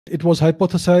It was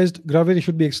hypothesized gravity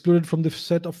should be excluded from the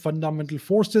set of fundamental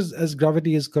forces, as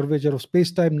gravity is curvature of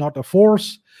space-time, not a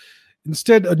force.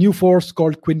 Instead, a new force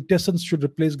called quintessence should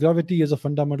replace gravity as a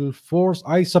fundamental force.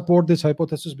 I support this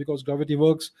hypothesis because gravity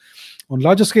works on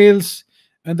larger scales,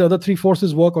 and the other three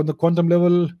forces work on the quantum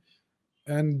level,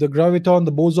 and the graviton,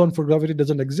 the boson for gravity,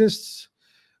 doesn't exist.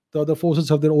 The other forces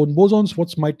have their own bosons.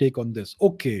 What's my take on this?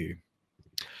 Okay.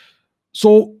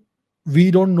 So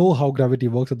we don't know how gravity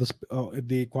works at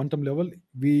the quantum level.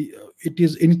 It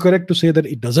is incorrect to say that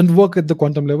it doesn't work at the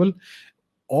quantum level.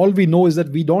 All we know is that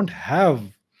we don't have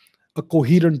a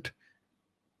coherent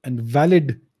and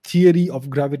valid theory of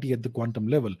gravity at the quantum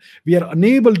level. We are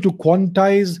unable to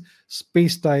quantize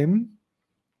space-time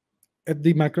at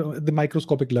the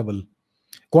microscopic level.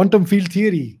 Quantum field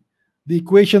theory, the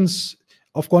equations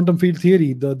of quantum field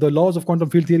theory, the laws of quantum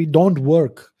field theory don't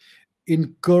work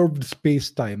in curved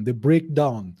space-time. They break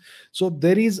down. So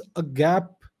there is a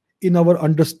gap in our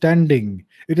understanding.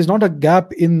 It is not a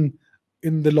gap in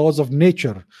the laws of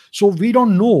nature. So we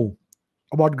don't know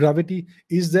about gravity.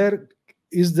 Is there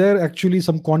actually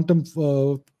some quantum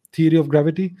theory of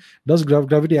gravity? Does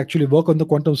gravity actually work on the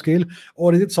quantum scale,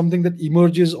 or is it something that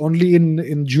emerges only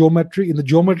in geometry, in the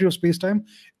geometry of space-time?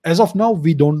 As of now,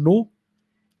 we don't know.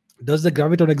 Does the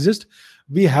graviton exist?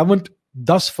 We haven't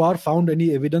thus far found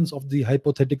any evidence of the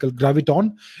hypothetical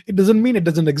graviton. It doesn't mean it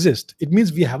doesn't exist. It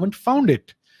means we haven't found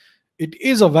it. It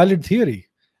is a valid theory,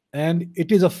 and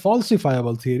it is a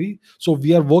falsifiable theory. So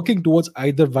we are working towards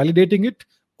either validating it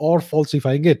or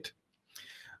falsifying it.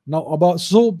 Now,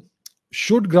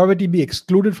 should gravity be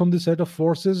excluded from the set of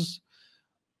forces?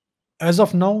 As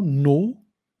of now, no,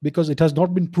 because it has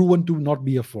not been proven to not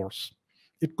be a force.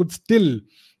 It could still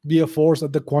be a force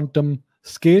at the quantum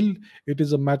scale. It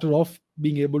is a matter of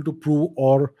being able to prove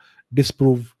or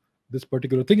disprove this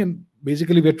particular thing. And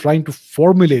basically, we're trying to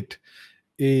formulate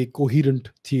a coherent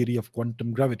theory of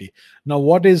quantum gravity. Now,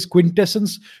 what is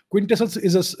quintessence? Quintessence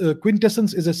is a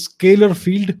scalar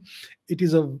field. It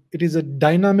is a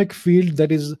dynamic field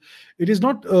that is. It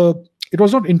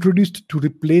was not introduced to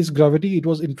replace gravity. It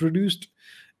was introduced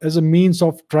as a means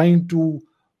of trying to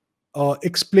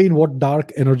explain what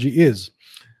dark energy is.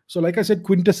 So, like I said,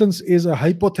 quintessence is a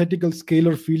hypothetical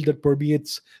scalar field that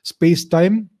permeates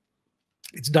space-time.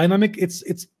 It's dynamic.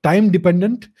 It's time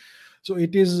dependent. So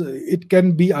it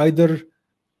can be either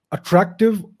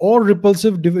attractive or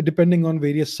repulsive depending on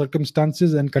various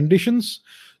circumstances and conditions.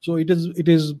 So it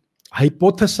is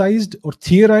hypothesized or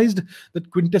theorized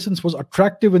that quintessence was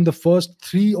attractive in the first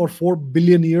 3 or 4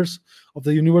 billion years of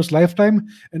the universe lifetime,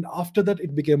 and after that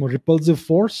it became a repulsive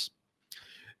force.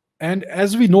 And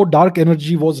as we know, dark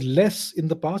energy was less in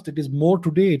the past. It is more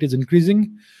today. It is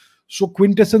increasing. So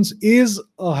quintessence is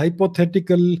a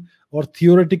hypothetical or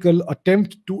theoretical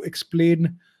attempt to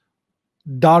explain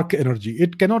dark energy.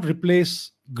 It cannot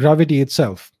replace gravity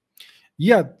itself.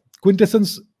 Yeah,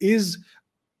 quintessence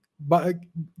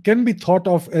can be thought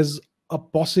of as a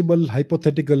possible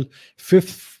hypothetical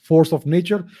fifth force of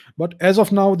nature. But as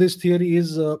of now, this theory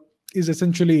is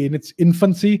essentially in its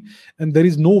infancy, and there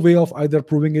is no way of either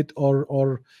proving it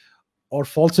or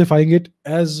falsifying it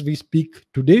as we speak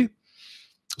today.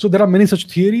 So there are many such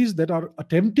theories that are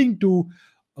attempting to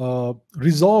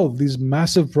resolve these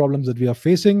massive problems that we are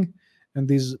facing and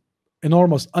these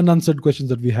enormous unanswered questions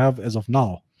that we have as of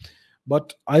now.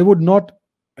 But I would not,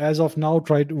 as of now,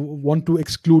 want to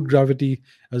exclude gravity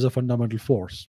as a fundamental force.